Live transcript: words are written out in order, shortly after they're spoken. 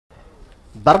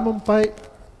ధర్మంపై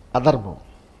అధర్మం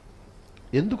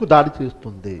ఎందుకు దాడి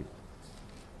చేస్తుంది?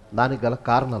 దానికి గల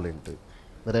కారణాలు ఏంటి?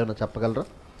 మీరేమైనా చెప్పగలరా?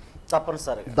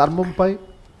 తప్పనిసరిగా ధర్మంపై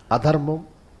అధర్మం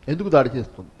ఎందుకు దాడి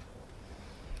చేస్తుంది?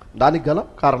 దానికి గల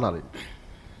కారణాలు ఏంటి?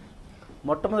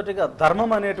 మొట్టమొదటిగా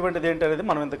ధర్మం అనేటువంటిది ఏంటనేది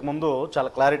మనం ఇంతకు ముందు చాలా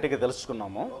క్లారిటీగా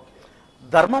తెలుసుకున్నాము.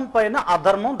 ధర్మం పైన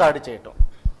అధర్మం దాడి చేయటం,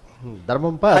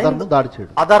 ధర్మంపై అధర్మం దాడి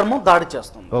చేయడం, అధర్మం దాడి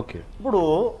చేస్తుంది. ఓకే. ఇప్పుడు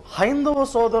హైందవ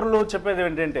సోదరులు చెప్పేది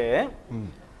ఏంటంటే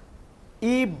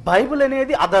ఈ బైబిల్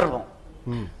అనేది అధర్మం.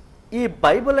 ఈ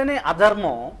బైబిల్ అనే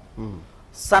అధర్మం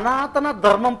సనాతన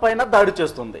ధర్మం పైన దాడి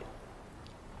చేస్తుంది.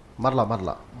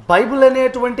 మరలా బైబిల్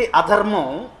అనేటువంటి అధర్మం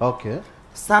ఓకే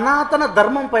సనాతన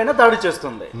ధర్మం పైన దాడి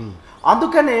చేస్తుంది.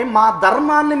 అందుకని మా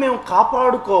ధర్మాన్ని మేము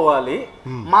కాపాడుకోవాలి,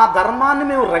 మా ధర్మాన్ని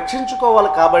మేము రక్షించుకోవాలి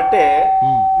కాబట్టే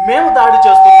మేము దాడి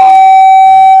చేస్తున్నాము.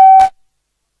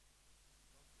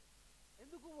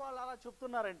 ఎందుకు వాళ్ళు అలా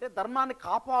చెప్తున్నారంటే ధర్మాన్ని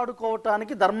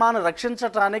కాపాడుకోవటానికి, ధర్మాన్ని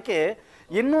రక్షించటానికి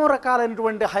ఎన్నో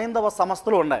రకాలైనటువంటి హైందవ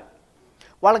సంస్థలు ఉన్నాయి.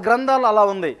 వాళ్ళ గ్రంథాలు అలా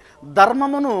ఉంది.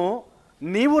 ధర్మమును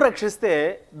నీవు రక్షిస్తే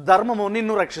ధర్మము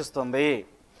నిన్ను రక్షిస్తుంది.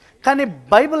 కానీ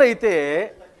బైబిల్ అయితే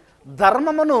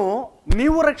ధర్మమును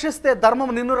నీవు రక్షిస్తే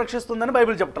ధర్మము నిన్ను రక్షిస్తుందని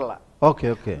బైబిల్ చెప్పటల్లా. Okay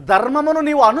okay. ధర్మమును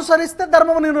నీవు అనుసరిస్తే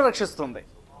ధర్మము నిన్ను రక్షిస్తుంది.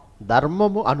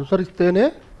 ధర్మము అనుసరిస్తేనే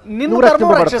నిన్ను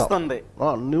ధర్మం రక్షిస్తుంది,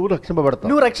 నువ్వు రక్షింపబడతావు,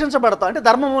 నువ్వు రక్షించబడతావు. అంటే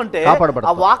ధర్మము అంటే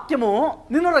ఆ వాక్యము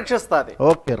నిన్ను రక్షిస్తుంది.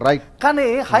 Okay right. కానీ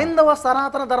హైందవ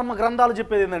సనాతన ధర్మ గ్రంథాలు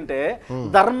చెప్పేది ఏంటంటే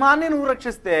ధర్మాన్ని నువ్వు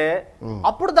రక్షిస్తే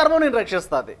అప్పుడు ధర్మం నేను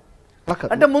రక్షిస్తుంది.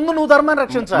 అంటే ముందు నువ్వు ధర్మాన్ని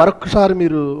రక్షించాలి. మరొకసారి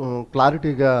మీరు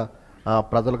క్లారిటీగా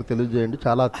ప్రజలకు తెలియజేయండి,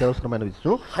 చాలా అత్యవసరమైన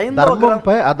విషయం.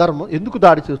 ధర్మంపై అధర్మం ఎందుకు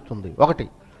దాడి చేస్తుంది ఒకటి,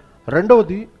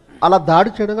 రెండవది అలా దాడి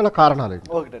చేయడం గల కారణాలు ఏంటి?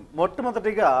 ఒకటి,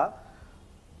 మొట్టమొదటిగా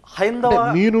హైందవ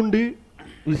మీ నుండి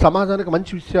ఈ సమాజానికి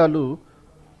మంచి విషయాలు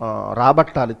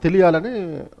రాబట్టాలి, తెలియాలని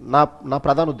నా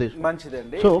ప్రధాన ఉద్దేశం.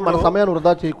 మంచిదండి. సో మన సమయాన్ని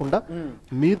వృధా చేయకుండా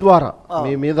మీ ద్వారా,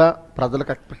 మీ మీద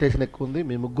ప్రజలకు ఎక్స్పెక్టేషన్ ఎక్కువ ఉంది.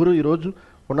 మీ ముగ్గురు ఈరోజు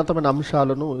ఉన్నతమైన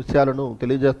విషయాలను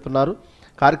తెలియజేస్తున్నారు.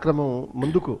 కార్యక్రమం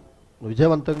ముందుకు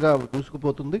విజయవంతంగా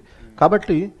దూసుకుపోతుంది.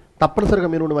 కాబట్టి తప్పనిసరిగా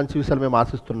మీ నుండి మంచి విషయాలు మేము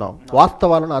ఆశిస్తున్నాం,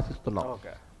 వాస్తవాలను ఆశిస్తున్నాం.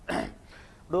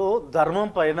 ఇప్పుడు ధర్మం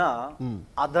పైన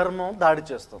అధర్మం దాడి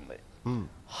చేస్తుంది.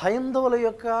 హైందవుల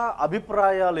యొక్క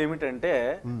అభిప్రాయాలు ఏమిటంటే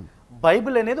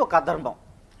బైబిల్ అనేది ఒక అధర్మం.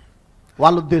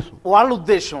 వాళ్ళ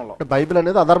ఉద్దేశంలో బైబిల్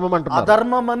అనేది అధర్మం అంటారు,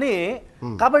 అధర్మం అని.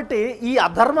 కాబట్టి ఈ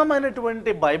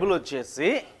అధర్మమైనటువంటి బైబిల్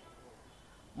వచ్చేసి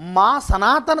మా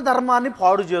సనాతన ధర్మాన్ని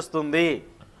పాడు చేస్తుంది.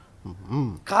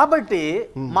 కాబట్టి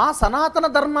మా సనాతన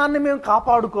ధర్మాన్ని మేము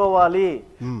కాపాడుకోవాలి,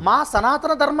 మా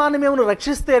సనాతన ధర్మాన్ని మేము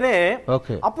రక్షిస్తేనే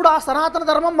అప్పుడు ఆ సనాతన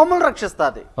ధర్మం మమ్మల్ని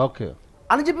రక్షిస్తుంది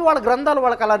అని చెప్పి వాళ్ళ గ్రంథాలు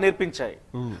వాళ్ళకి అలా నేర్పించాయి.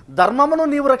 ధర్మమును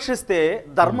నీవు రక్షిస్తే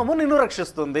ధర్మము నిన్ను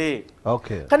రక్షిస్తుంది.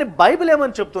 కానీ బైబిల్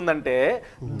ఏమని చెప్తుందంటే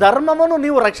ధర్మమును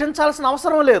నీవు రక్షించాల్సిన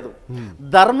అవసరం లేదు,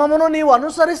 ధర్మమును నీవు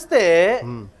అనుసరిస్తే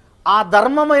ఆ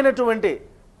ధర్మమైనటువంటి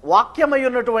వాక్యమై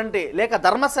ఉన్నటువంటి లేక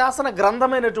ధర్మశాసన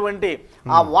గ్రంథమైనటువంటి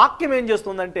ఆ వాక్యం ఏం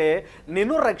చేస్తుందంటే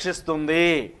నిన్ను రక్షిస్తుంది.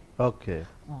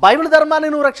 బైబిల్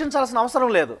ధర్మాన్ని నువ్వు రక్షించాల్సిన అవసరం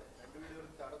లేదు,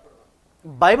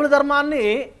 బైబిల్ ధర్మాన్ని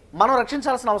మనం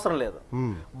రక్షించాల్సిన అవసరం లేదు.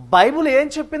 బైబిల్ ఏం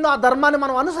చెప్పిందో ఆ ధర్మాన్ని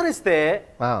మనం అనుసరిస్తే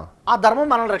ఆ ధర్మం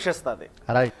మనల్ని రక్షిస్తుంది.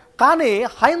 కానీ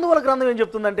హైందవుల గ్రంథం ఏం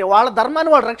చెప్తుందంటే వాళ్ళ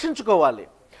ధర్మాన్ని వాళ్ళు రక్షించుకోవాలి,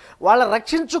 వాళ్ళు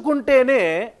రక్షించుకుంటేనే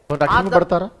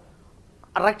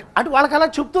అంటే వాళ్ళకి అలా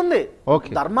చెప్తుంది.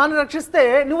 ధర్మాన్ని రక్షిస్తే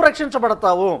నువ్వు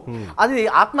రక్షించబడతావు. అది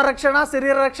ఆత్మరక్షణ,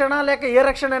 శరీర రక్షణ లేక ఏ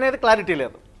రక్షణ అనేది క్లారిటీ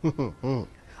లేదు.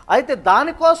 అయితే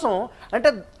దానికోసం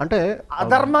అంటే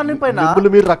అధర్మాన్ని పైన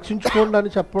మీరు రక్షించుకోండి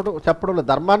అని చెప్పడం లేదు,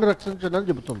 ధర్మాన్ని రక్షించండి అని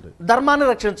చెబుతుంది. ధర్మాన్ని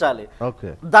రక్షించాలి.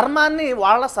 ధర్మాన్ని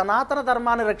వాళ్ళ సనాతన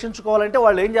ధర్మాన్ని రక్షించుకోవాలంటే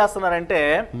వాళ్ళు ఏం చేస్తున్నారంటే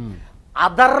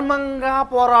అధర్మంగా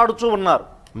పోరాడుతూ ఉన్నారు,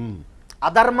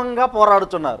 అధర్మంగా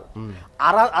పోరాడుతున్నారు,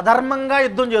 అధర్మంగా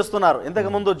యుద్ధం చేస్తున్నారు. ఇంతకు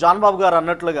ముందు జాన్ బాబు గారు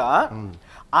అన్నట్లుగా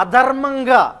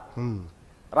అధర్మంగా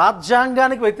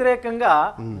రాజ్యాంగానికి వ్యతిరేకంగా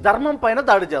ధర్మం పైన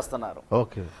దాడి చేస్తున్నారు.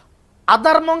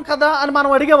 అధర్మం కదా అని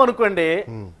మనం అడిగాం అనుకోండి,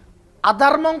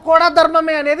 అధర్మం కూడా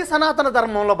ధర్మమే అనేది సనాతన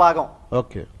ధర్మంలో భాగం.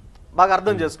 బాగా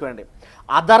అర్థం చేసుకోండి,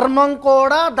 అధర్మం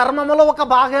కూడా ధర్మంలో ఒక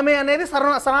భాగమే అనేది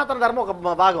సనాతన ధర్మం ఒక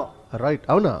భాగం. రైట్,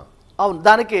 అవునా? అవును.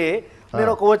 దానికి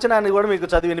నేను ఒక వచనాన్ని కూడా మీకు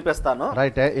చదివి వినిపిస్తాను.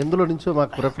 ఎందులో నుంచి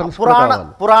మాకు రిఫరెన్స్?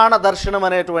 పురాణ దర్శనం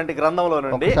అనేటువంటి గ్రంథంలో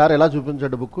నుండి. ఎలా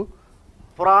చూపించండి బుక్?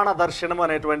 పురాణ దర్శనం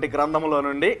అనేటువంటి గ్రంథంలో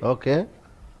నుండి. ఓకే.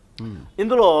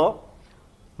 ఇందులో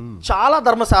చాలా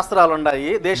ధర్మశాస్త్రాలు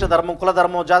ఉన్నాయి. దేశ ధర్మం, కుల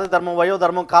ధర్మం, జాతి ధర్మం,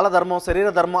 వయోధర్మం, కాలధర్మం, శరీర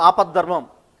ధర్మం, ఆపద్ ధర్మం,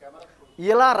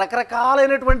 ఇలా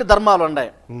రకరకాలైనటువంటి ధర్మాలు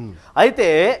ఉన్నాయి. అయితే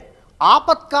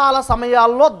ఆపత్కాల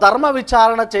సమయాల్లో ధర్మ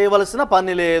విచారణ చేయవలసిన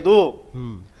పని లేదు,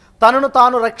 తనను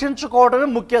తాను రక్షించుకోవడమే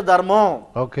ముఖ్య ధర్మం.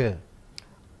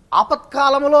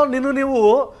 ఆపత్కాలంలో నిన్ను నీవు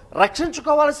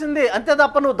రక్షించుకోవాల్సింది, అంతే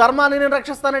తప్ప నువ్వు ధర్మాన్ని నేను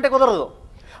రక్షిస్తానంటే కుదరదు.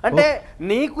 అంటే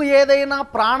నీకు ఏదైనా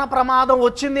ప్రాణ ప్రమాదం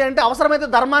వచ్చింది అంటే అవసరమైతే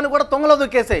ధర్మాన్ని కూడా తొంగలో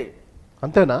దొక్కేసాయి,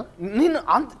 అంతేనా? నేను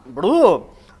ఇప్పుడు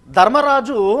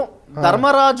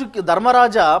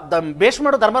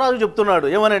భీష్ముడు ధర్మరాజు చెప్తున్నాడు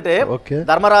ఏమనంటే,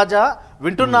 ధర్మరాజా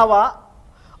వింటున్నావా?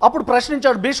 అప్పుడు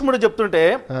ప్రశ్నించాడు భీష్ముడు చెప్తుంటే,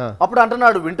 అప్పుడు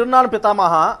అంటున్నాడు, వింటున్నాను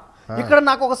పితామహ. ఇక్కడ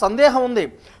నాకు ఒక సందేహం ఉంది.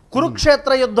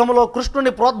 కురుక్షేత్ర యుద్ధంలో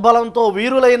కృష్ణుని ప్రోద్బలంతో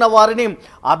వీరులైన వారిని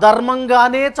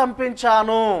అధర్మంగానే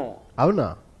చంపించాను. అవునా?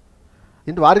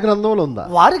 ఇంటి వారి గ్రంథంలో ఉందా?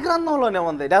 వారి గ్రంథంలోనే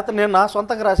ఉంది, లేకపోతే నేను నా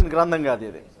సొంతంగా రాసిన గ్రంథం కాదు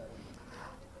ఇది.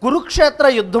 కురుక్షేత్ర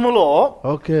యుద్ధములో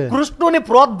కృష్ణుని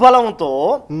ప్రోద్బలంతో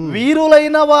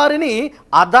వీరులైన వారిని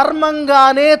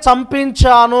అధర్మంగానే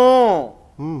చంపించాను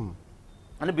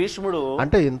అని భీష్ముడు.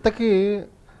 అంటే ఇంతకీ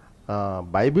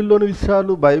బైబిల్లోని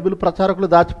విషయాలు బైబిల్ ప్రచారకులు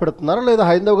దాచిపెడుతున్నారా, లేదా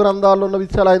హైందవ గ్రంథాల్లో ఉన్న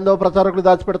విషయాలు హైందవ ప్రచారకులు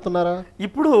దాచిపెడుతున్నారా?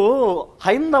 ఇప్పుడు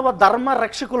హైందవ ధర్మ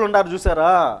రక్షకులు ఉన్నారు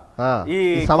చూసారా, ఈ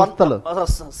సంస్థలు,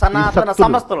 సనాతన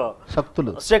సంస్థలు,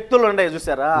 శక్తులు ఉండే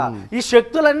చూసారా, ఈ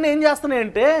శక్తులన్నీ ఏం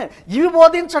చేస్తున్నాయంటే ఇవి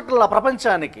బోధించట్లా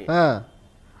ప్రపంచానికి,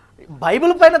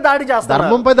 బైబిల్ పైన దాడి చేస్తున్నారు,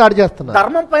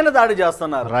 ధర్మం పైన దాడి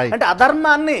చేస్తున్నారు. అంటే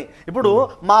అధర్మాన్ని, ఇప్పుడు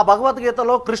మా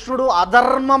భగవద్గీతలో కృష్ణుడు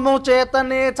అధర్మము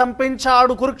చేతనే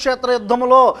చంపించాడు కురుక్షేత్ర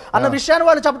యుద్ధములో అన్న విషయాన్ని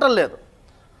వాళ్ళు చెప్పటం లేదు.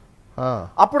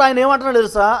 అప్పుడు ఆయన ఏమంటున్నాడు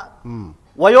తెలుసా,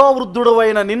 వయోవృద్ధుడు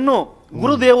అయిన నిన్ను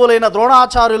గురుదేవులైన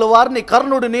ద్రోణాచార్యుల వారిని,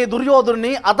 కర్ణుడిని,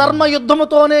 దుర్యోధుడిని అధర్మ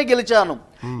యుద్ధముతోనే గెలిచాను.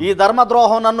 ఈ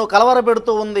ధర్మద్రోహం నన్ను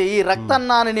కలవరపెడుతూ ఉంది. ఈ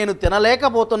రక్తన్నాన్ని నేను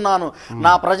తినలేకపోతున్నాను.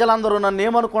 నా ప్రజలందరూ నన్ను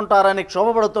ఏమనుకుంటారని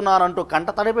క్షోభపడుతున్నానంటూ కంట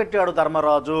తడిపెట్టాడు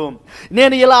ధర్మరాజు.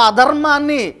 నేను ఇలా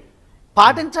అధర్మాన్ని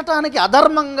పాటించటానికి,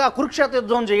 అధర్మంగా కురుక్షేత్ర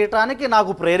యుద్ధం చేయటానికి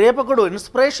నాకు ప్రేరేపకుడు,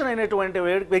 ఇన్స్పిరేషన్ అయినటువంటి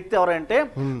వ్యక్తి ఎవరంటే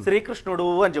శ్రీకృష్ణుడు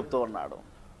అని చెప్తూ ఉన్నాడు.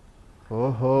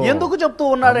 ఎందుకు చెప్తూ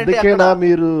ఉన్నాడంటే,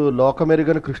 మీరు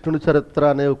లోకమెరుగని కృష్ణుని చరిత్ర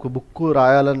అనే ఒక బుక్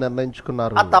రాయాలని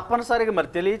నిర్ణయించుకున్నారు. అది తప్పనిసరిగా మరి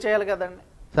తెలియచేయాలి కదండి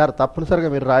సార్. తప్పనిసరిగా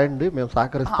మీరు రాయండి, మేము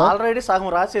సహకరిస్తాం. ఆల్రెడీ సగం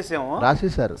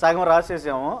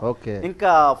రాసేసాము. ఓకే,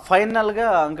 ఇంకా ఫైనల్ గా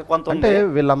ఇంకా కొంత. అంటే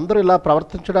వీళ్ళందరూ ఇలా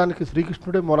ప్రవర్తించడానికి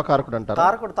శ్రీకృష్ణుడే మూల కారకుడు అంటారు.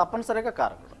 కారకుడు, తప్పనిసరిగా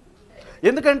కారకుడు.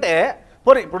 ఎందుకంటే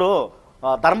పోనీ ఇప్పుడు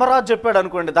ధర్మరాజు చెప్పాడు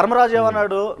అనుకోండి, ధర్మరాజు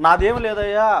ఏమన్నాడు, నాదేం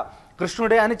లేదయ్యా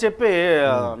కృష్ణుడే అని చెప్పి,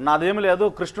 నాదేమి లేదు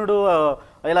కృష్ణుడు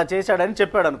ఇలా చేశాడని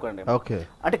చెప్పాడు అనుకోండి.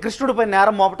 అంటే కృష్ణుడి పై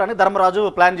నేరం మోపటానికి ధర్మరాజు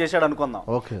ప్లాన్ చేశాడు అనుకుందాం.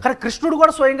 కానీ కృష్ణుడు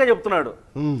కూడా స్వయంగా చెప్తున్నాడు.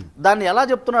 దాన్ని ఎలా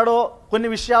చెప్తున్నాడో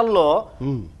కొన్ని విషయాల్లో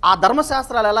ఆ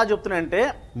ధర్మశాస్త్రాలు ఎలా చెప్తున్నాయంటే,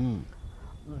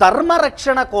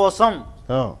 ధర్మరక్షణ కోసం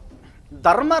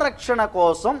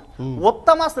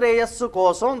ఉత్తమ శ్రేయస్సు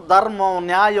కోసం ధర్మం,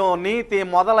 న్యాయం, నీతి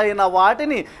మొదలైన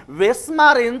వాటిని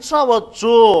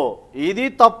విస్మరించవచ్చు, ఇది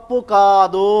తప్పు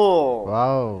కాదు.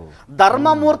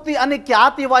 ధర్మమూర్తి అని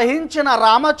ఖ్యాతి వహించిన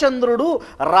రామచంద్రుడు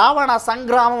రావణ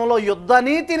సంగ్రామంలో యుద్ధ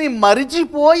నీతిని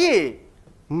మరిచిపోయి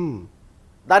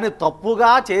దాన్ని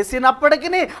తప్పుగా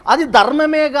చేసినప్పటికీ అది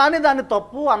ధర్మమే గాని దాన్ని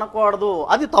తప్పు అనకూడదు.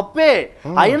 అది తప్పే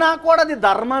అయినా కూడా అది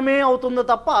ధర్మమే అవుతుంది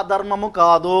తప్ప అధర్మము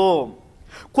కాదు.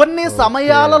 కొన్ని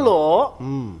సమయాలలో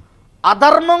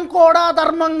అధర్మం కూడా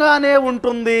ధర్మంగానే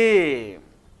ఉంటుంది.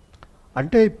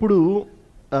 అంటే ఇప్పుడు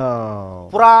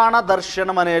పురాణ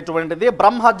దర్శనం అనేటువంటిది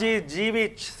బ్రహ్మజీ జీవి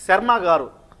శర్మ గారు,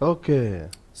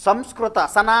 సంస్కృత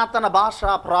సనాతన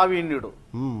భాషా ప్రావీణ్యుడు,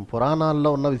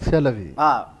 పురాణాల్లో ఉన్న విషయాలు అవి.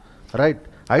 రైట్.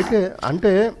 అయితే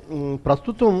అంటే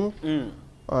ప్రస్తుతం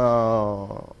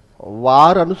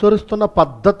వారు అనుసరిస్తున్న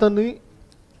పద్ధతిని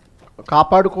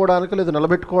కాపాడుకోవడానికి లేదా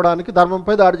నిలబెట్టుకోవడానికి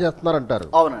ధర్మంపై దాడి చేస్తున్నారంటారు.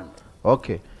 అవునండి.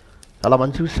 ఓకే, చాలా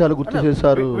మంచి విషయాలు గుర్తు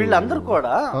చేశారు. వీళ్ళందరూ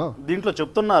కూడా దీంట్లో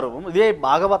చెప్తున్నారు. ఇదే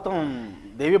భాగవతం,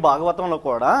 దేవి భాగవతంలో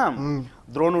కూడా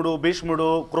ద్రోణుడు,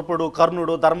 భీష్ముడు, కృపుడు,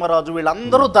 కర్ణుడు, ధర్మరాజు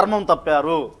వీళ్ళందరూ ధర్మం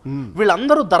తప్పారు.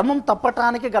 వీళ్ళందరూ ధర్మం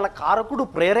తప్పటానికి గల కారకుడు,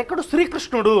 ప్రేరకుడు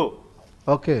శ్రీకృష్ణుడు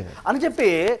అని చెప్పి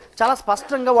చాలా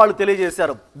స్పష్టంగా వాళ్ళు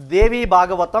తెలియజేశారు. దేవి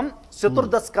భాగవతం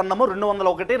చతుర్థ స్కందము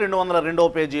 201, 202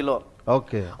 పేజీలో.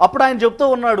 అప్పుడు ఆయన చెప్తూ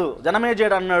ఉన్నాడు,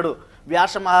 జనమేజయుడు అన్నాడు,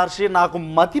 వ్యాస మహర్షి నాకు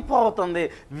మతిపోతుంది,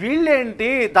 వీళ్ళేంటి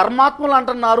ధర్మాత్ములు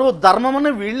అంటున్నారు,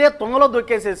 ధర్మముని వీళ్ళే తుంగలో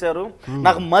దొక్కేసేసారు,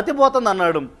 నాకు మతిపోతుంది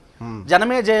అన్నాడు.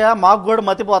 జనమేజయ మాకు కూడా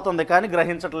మతిపోతుంది కానీ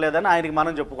గ్రహించట్లేదని ఆయనకి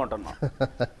మనం చెప్పుకుంటున్నాం.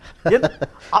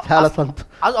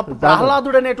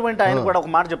 ప్రహ్లాదుడు అనేటువంటి ఆయన కూడా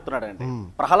ఒక మాట చెప్తున్నాడు అండి.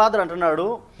 ప్రహ్లాదుడు అంటున్నాడు,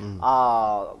 ఆ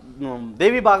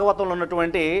దేవి భాగవతంలో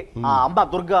ఉన్నటువంటి ఆ అమ్మ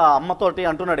దుర్గా అమ్మతోటి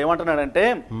అంటున్నాడు, ఏమంటున్నాడంటే,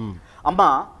 అమ్మ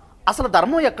అసలు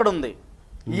ధర్మం ఎక్కడుంది,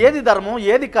 ఏది ధర్మం,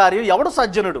 ఏది కార్యం, ఎవడు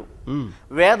సజ్జనుడు?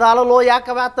 వేదాలలో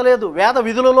ఏకవేత్త లేదు, వేద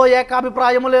విధులలో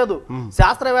ఏకాభిప్రాయము లేదు,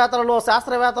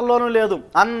 శాస్త్రవేత్తల్లోనూ లేదు,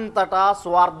 అంతటా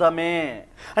స్వార్థమే.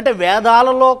 అంటే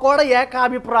వేదాలలో కూడా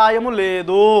ఏకాభిప్రాయము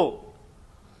లేదు.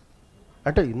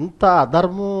 అంటే ఇంత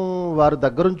అధర్మం వారి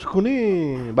దగ్గర ఉంచుకుని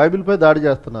బైబిల్పై దాడి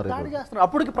చేస్తున్నారు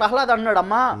అప్పటికి ప్రహ్లాద్ అన్నాడు,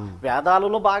 అమ్మా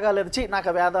వేదాలలో బాగాలేదు, చి నాకు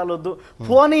ఆ వేదాలు వద్దు,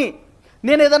 పోనీ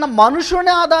నేను ఏదైనా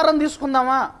మనుషుని ఆధారం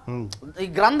తీసుకుందామా, ఈ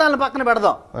గ్రంథాలను పక్కన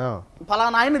పెడదాం,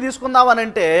 ఫలానా ఆయన్ని తీసుకుందామని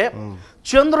అంటే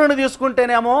చంద్రుని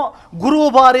తీసుకుంటేనేమో గురువు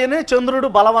భార్యని చంద్రుడు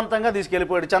బలవంతంగా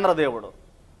తీసుకెళ్ళిపోయాడు. చంద్రదేవుడు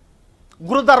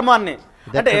గురుధర్మాన్ని,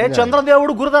 అంటే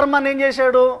చంద్రదేవుడు గురుధర్మాన్ని ఏం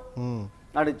చేశాడు,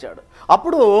 నడిచాడు.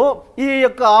 అప్పుడు ఈ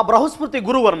యొక్క బృహస్పతి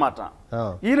గురువు అనమాట,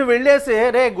 ఈయన వెళ్ళేసి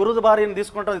రే గురు భార్యని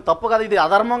తీసుకుంటాం, ఇది తప్పు కదా, ఇది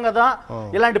అధర్మం కదా,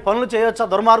 ఇలాంటి పనులు చేయొచ్చా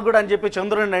దుర్మార్గుడు అని చెప్పి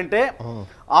చంద్రుడిని అంటే,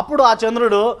 అప్పుడు ఆ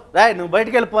చంద్రుడు రే నువ్వు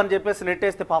బయటికి వెళ్ళిపో అని చెప్పేసి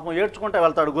నెట్టేస్తే పాపం ఏడ్చుకుంటూ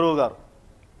వెళ్తాడు గురువు గారు.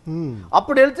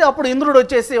 అప్పుడు వెళ్తే అప్పుడు ఇంద్రుడు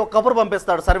వచ్చేసి ఒక కబురు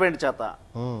పంపిస్తాడు సర్వెంట్ చేత,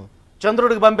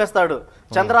 చంద్రుడికి పంపిస్తాడు,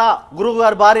 చంద్ర గురువు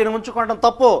గారి భార్యను ఉంచుకోవడం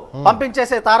తప్పు,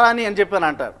 పంపించేసే తారాని అని చెప్పాను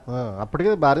అంటారు.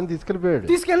 అప్పటికే భార్యను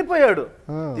తీసుకెళ్ళిపోయాడు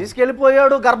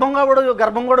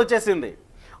గర్భం కూడా వచ్చేసింది.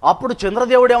 అప్పుడు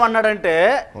చంద్రదేవుడు ఏమన్నాడంటే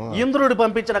ఇంద్రుడు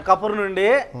పంపించిన కబురు నుండి,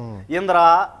 ఇంద్ర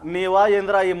నీవా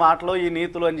ఇంద్ర ఈ మాటలు ఈ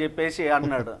నీతులు అని చెప్పేసి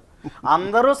అన్నాడు.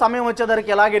 అందరూ సమయం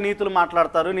వచ్చేసరికి ఇలాగే నీతులు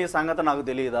మాట్లాడతారు, నీ సంగతి నాకు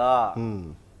తెలియదా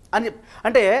అని,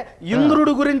 అంటే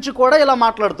ఇంద్రుడి గురించి కూడా ఇలా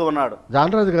మాట్లాడుతూ ఉన్నాడు.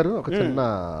 జానరాజు గారు ఒక చిన్న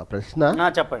ప్రశ్న,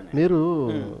 చెప్పండి. మీరు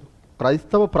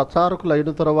క్రైస్తవ ప్రచారకులు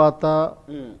అయిన తర్వాత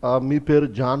మీ పేరు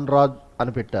జాన్ రాజ్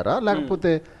అని పెట్టారా,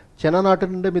 లేకపోతే చిన్ననాటి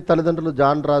నుండి మీ తల్లిదండ్రులు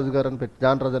జాన్ రాజ్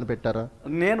అని పెట్టారా?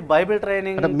 నేను బైబిల్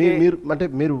ట్రైనింగ్ అంటే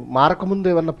మీరు మారక ముందు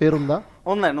ఏమన్నా పేరుందా?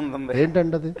 ఉందండి.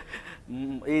 ఏంటండి అది?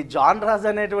 ఈ జాన్ రాజ్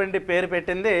అనేటువంటి పేరు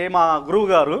పెట్టింది మా గురువు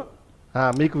గారు.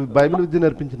 మీకు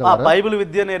బైబిల్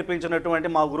విద్య నేర్పించినటువంటి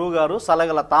మా గురువు గారు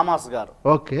సలగల థామస్ గారు.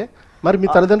 ఓకే, మరి మీ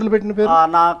తల్లిదండ్రులు పెట్టిన పేరు?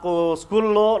 నాకు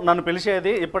స్కూల్లో నన్ను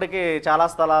పిలిచేది ఇప్పటికీ చాలా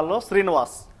స్థలాల్లో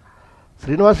శ్రీనివాస్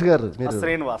గారు.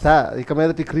 ఇక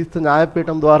మీదటి క్రీస్తు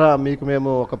న్యాయపీఠం ద్వారా మీకు మేము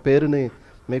ఒక పేరుని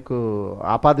మీకు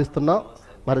ఆపాదిస్తున్నాం.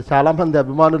 మరి చాలా మంది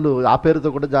అభిమానులు ఆ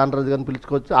పేరుతో కూడా జానరాజు గారిని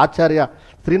పిలుచుకోవచ్చు. ఆచార్య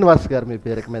శ్రీనివాస్ గారు మీ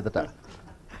పేరు ఇక మీదట,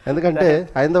 ఎందుకంటే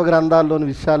హైందవ గ్రంథాల్లోని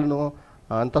విషయాలను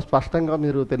అంత స్పష్టంగా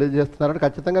మీరు తెలియజేస్తున్నారంటే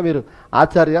ఖచ్చితంగా మీరు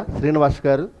ఆచార్య శ్రీనివాస్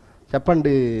గారు.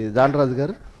 చెప్పండి జానరాజు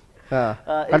గారు,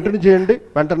 కంటిన్యూ చేయండి.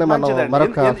 వెంటనే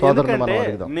మరొక సోదరుని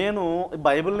నేను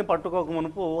బైబిల్ని పట్టుకోక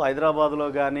మునుపు హైదరాబాద్లో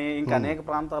కానీ ఇంకా అనేక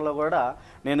ప్రాంతాల్లో కూడా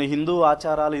నేను హిందూ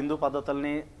ఆచారాలు హిందూ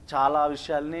పద్ధతుల్ని చాలా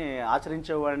విషయాల్ని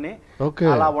ఆచరించేవాడిని.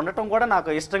 అలా ఉండటం కూడా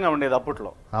నాకు ఇష్టంగా ఉండేది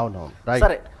అప్పట్లో.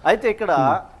 సరే, అయితే ఇక్కడ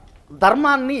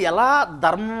ధర్మాన్ని ఎలా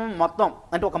ధర్మం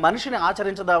అంటే ఒక మనిషిని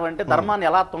ఆచరించదామంటే ధర్మాన్ని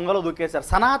ఎలా తుంగలో దూకేశారు.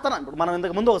 సనాతన, మనం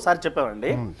ఇంతకు ముందు ఒకసారి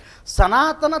చెప్పామండి,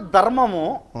 సనాతన ధర్మము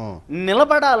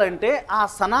నిలబడాలంటే ఆ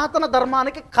సనాతన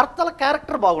ధర్మానికి కర్తల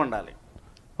క్యారెక్టర్ బాగుండాలి.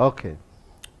 ఓకే,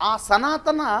 ఆ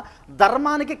సనాతన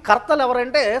ధర్మానికి కర్తలు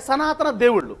ఎవరంటే సనాతన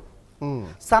దేవుళ్ళు.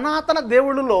 సనాతన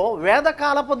దేవుళ్ళలో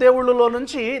వేదకాలపు దేవుళ్ళలో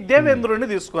నుంచి దేవేంద్రుడిని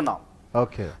తీసుకున్నాం.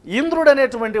 ఇంద్రుడు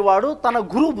అనేటువంటి వాడు తన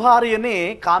గురు భార్యని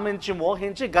కామించి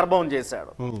మోహించి గర్భం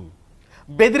చేశాడు,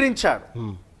 బెదిరించాడు.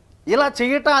 ఇలా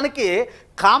చేయటానికి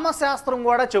కామశాస్త్రం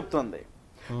కూడా చెప్తుంది.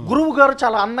 గురువు గారు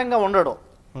చాలా అందంగా ఉండడు.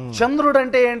 చంద్రుడు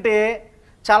అంటే ఏంటి,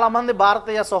 చాలా మంది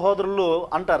భారతీయ సహోదరులు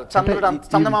అంటారు చంద్రుడు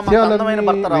అందమైన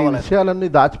భర్త రావాలి. విషయాలన్నీ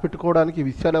దాచిపెట్టుకోవడానికి,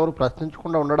 విషయాలు ఎవరు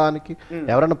ప్రశ్నించకుండా ఉండడానికి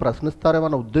ఎవరైనా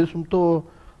ప్రశ్నిస్తారేమన్న ఉద్దేశంతో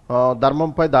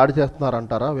ధర్మంపై దాడి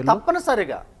చేస్తున్నారంటారా?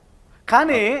 తప్పనిసరిగా.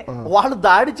 కానీ వాళ్ళు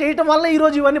దాడి చేయటం వల్ల ఈ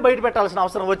రోజు ఇవన్నీ బయట పెట్టాల్సిన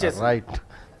అవసరం వచ్చేసి,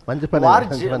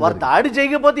 వారు దాడి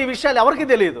చేయకపోతే ఈ విషయాలు ఎవరికి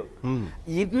తెలియదు.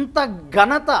 ఇంత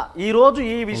ఘనత ఈ రోజు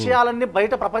ఈ విషయాలన్నీ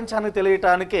బయట ప్రపంచానికి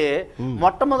తెలియటానికి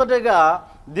మొట్టమొదటిగా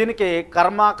దీనికి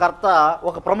కర్త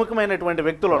ఒక ప్రముఖమైనటువంటి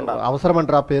వ్యక్తులు ఉండాలి. అవసరం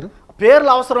అంటారా?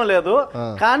 పేర్లు అవసరం లేదు,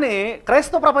 కానీ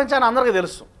క్రైస్తవ ప్రపంచాన్ని అందరికీ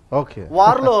తెలుసు.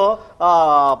 వారిలో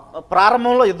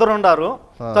ప్రారంభంలో 2 ఉన్నారు,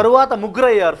 తరువాత 3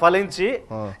 అయ్యారు ఫలించి.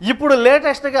 ఇప్పుడు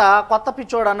లేటెస్ట్ గా కొత్త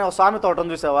పిచ్చోడు అనే ఒక స్వామి తోటం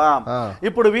చూసావా?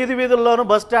 ఇప్పుడు వీధుల్లోను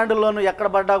బస్ స్టాండ్లోను ఎక్కడ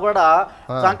పడ్డా కూడా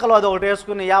సంకలో అది ఒకటి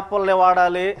వేసుకుని యాపల్లే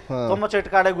వాడాలి, తుమ్మ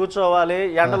చెట్టు కాడే కూర్చోవాలి,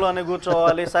 ఎండలోనే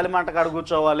కూర్చోవాలి, సలిమంట కాడ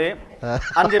కూర్చోవాలి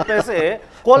అని చెప్పేసి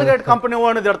కోల్గేట్ కంపెనీ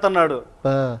వాడిని తిడుతున్నాడు.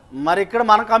 మరి ఇక్కడ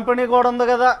మన కంపెనీ కూడా ఉంది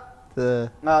కదా,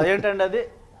 ఏంటండి అది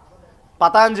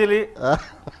పతాంజలి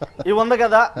ఇవి ఉంది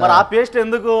కదా, మరి ఆ పేస్ట్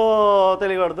ఎందుకు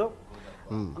తెలియకూడదు?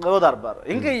 గోదార్బార్.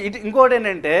 ఇంకోటి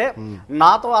ఏంటంటే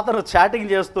నాతో అతను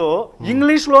చాటింగ్ చేస్తూ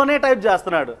ఇంగ్లీష్ లోనే టైప్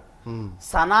చేస్తున్నాడు.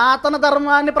 సనాతన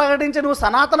ధర్మాన్ని ప్రకటించి నువ్వు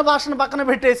సనాతన భాషను పక్కన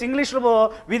పెట్టేసి ఇంగ్లీష్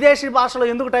విదేశీ భాషలో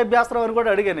ఎందుకు టైప్ చేస్తున్నావు అని కూడా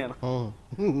అడిగా నేను.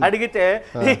 అడిగితే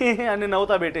అని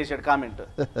నవ్వుతా పెట్టేశాడు కామెంట్.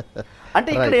 అంటే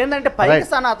ఇక్కడ ఏంటంటే పైకి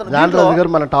సనాతన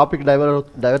మన టాపిక్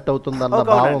డైవర్ట్ అవుతుందన్న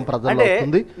భావం ప్రజల్లో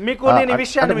వస్తుంది. మీకు నేను ఈ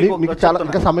విషయాన్ని మీకు చాలా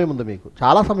సమయం ఉంది, మీకు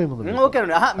చాలా సమయం ఉంది. ఓకే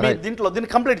అండి,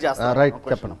 దీన్ని కంప్లీట్ చేస్తాను. రైట్,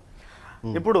 చెప్పండి.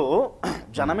 ఇప్పుడు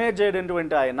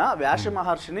జనమేజయుడైనటువంటి ఆయన వ్యాస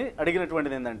మహర్షిని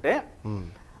అడిగినటువంటిది ఏంటంటే,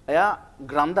 అయ్యా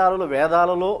గ్రంథాలలో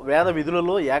వేద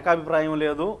విధులలో ఏకాభిప్రాయం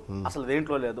లేదు, అసలు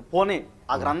దేంట్లో లేదు. పోనీ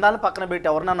ఆ గ్రంథాలను పక్కన పెట్టి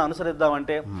ఎవరినన్నా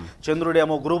అనుసరిద్దామంటే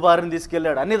చంద్రుడేమో గురువు భార్యని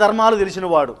తీసుకెళ్ళాడు, అన్ని ధర్మాలు తెలిసిన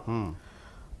వాడు.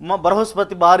 మా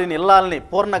బృహస్పతి భార్యని ఇల్లాలని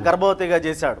పూర్ణ గర్భవతిగా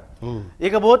చేశాడు.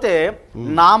 ఇకపోతే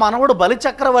నా మనవడు బలి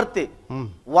చక్రవర్తి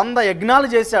 100 యజ్ఞాలు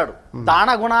చేశాడు, దాన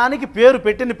గుణానికి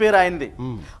పెట్టిన పేరు అయింది.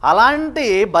 అలాంటి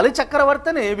బలి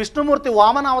చక్రవర్తిని విష్ణుమూర్తి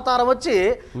వామన అవతారం వచ్చి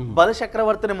బలి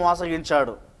చక్రవర్తిని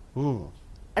మోసగించాడు.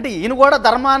 అంటే ఈయన కూడా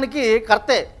ధర్మానికి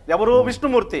కర్తే, ఎవరు?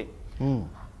 విష్ణుమూర్తి.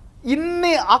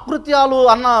 ఇన్ని ఆకృత్యాలు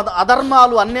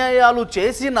అధర్మాలు అన్యాయాలు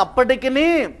చేసినప్పటికీ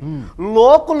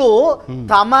లోకులు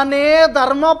తమనే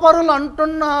ధర్మపరులు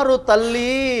అంటున్నారు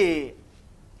తల్లి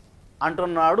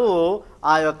అంటున్నాడు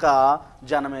ఆ యొక్క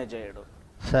జనమేజయుడు.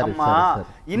 అమ్మా,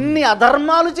 ఇన్ని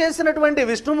అధర్మాలు చేసినటువంటి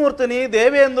విష్ణుమూర్తిని,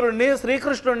 దేవేంద్రుడిని,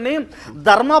 శ్రీకృష్ణుడిని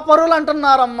ధర్మపరులు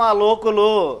అంటున్నారమ్మా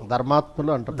లోకులు,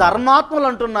 ధర్మాత్ములు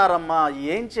అంటున్నారమ్మా.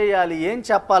 ఏం చేయాలి, ఏం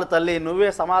చెప్పాలి తల్లి, నువ్వే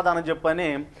సమాధానం చెప్పని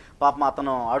పాపం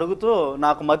అతను అడుగుతూ,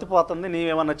 నాకు మతిపోతుంది,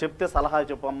 నీవేమన్నా చెప్తే సలహా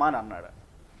చెప్పమ్మా అని అన్నాడు.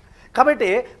 కాబట్టి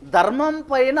ధర్మం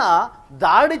పైన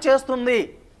దాడి చేస్తుంది.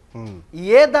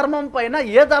 ఏ ధర్మం పైన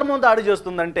ఏ ధర్మం దాడి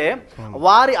చేస్తుందంటే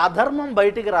వారి అధర్మం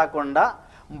బయటికి రాకుండా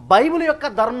బైబిల్ యొక్క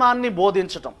ధర్మాన్ని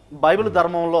బోధించటం. బైబిల్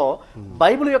ధర్మంలో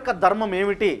బైబిల్ యొక్క ధర్మం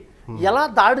ఏమిటి, ఎలా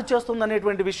దాడి చేస్తుంది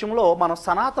అనేటువంటి విషయంలో మనం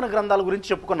సనాతన గ్రంథాల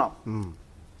గురించి చెప్పుకున్నాం.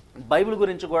 బైబిల్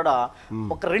గురించి కూడా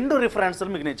ఒక 2 రిఫరెన్స్లు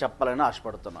మీకు నేను చెప్పాలని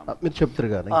ఆశపడుతున్నాను. మీరు చెప్తారు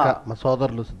కానీ మా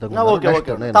సోదరులు సిద్ధంగా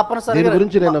తప్పనిసరిగా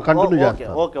గురించి నేను కంటిన్యూ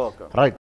చేస్తాను. ఓకే.